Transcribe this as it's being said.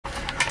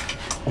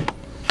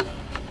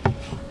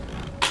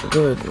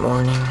Good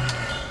morning.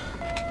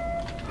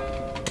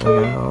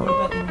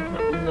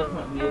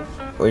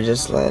 We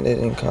just landed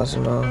in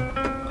Cozumel.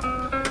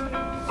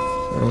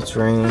 And it's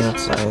raining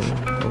outside.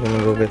 We're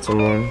gonna go get some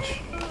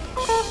lunch.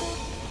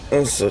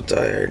 I'm so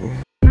tired.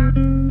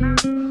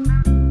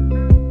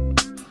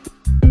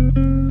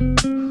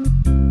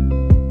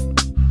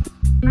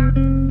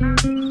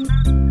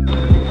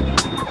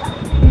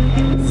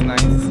 It's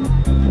nice.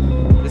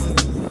 This is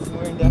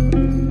we're down.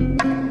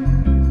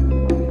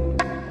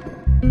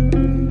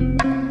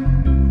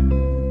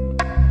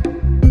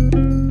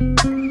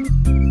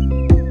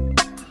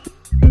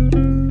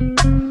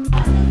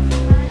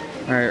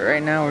 Alright,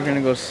 right now we're gonna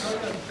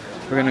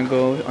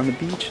go on the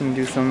beach and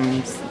do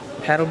some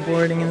paddle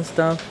boarding and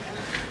stuff.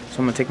 So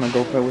I'm gonna take my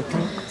GoPro with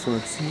me. So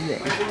let's see you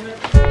there.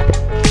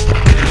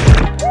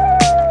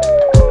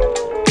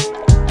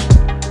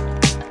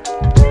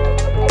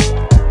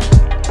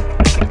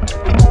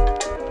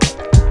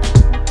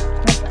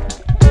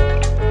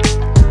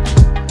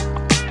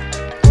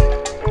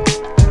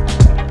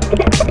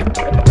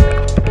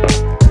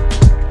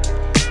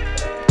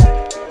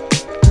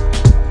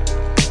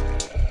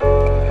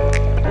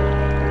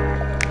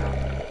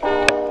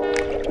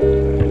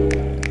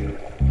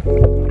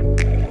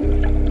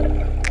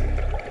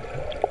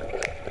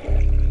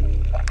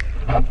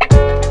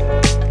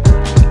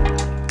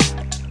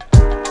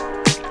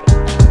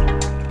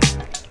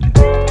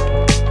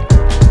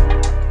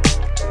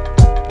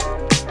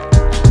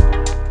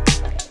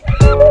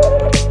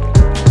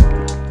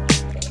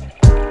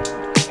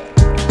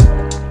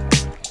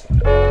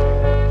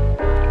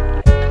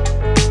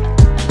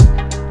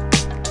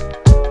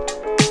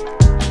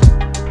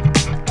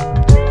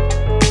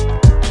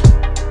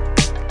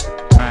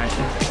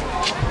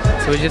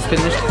 So we just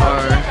finished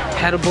our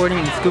paddleboarding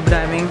and scuba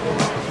diving,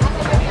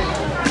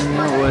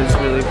 and it was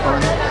really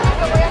fun.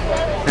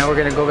 Now we're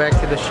gonna go back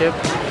to the ship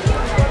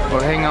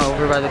or hang out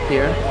over by the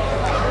pier.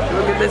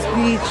 Look at this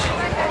beach.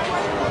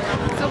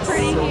 So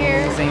pretty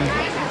here. Amazing.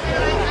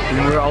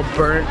 And we're all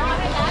burnt,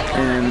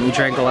 and we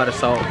drank a lot of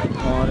salt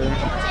water.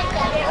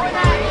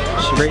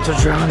 Rachel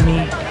drowned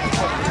me.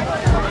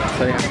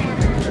 So yeah,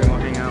 we're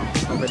gonna hang out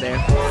over there.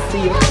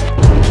 See you.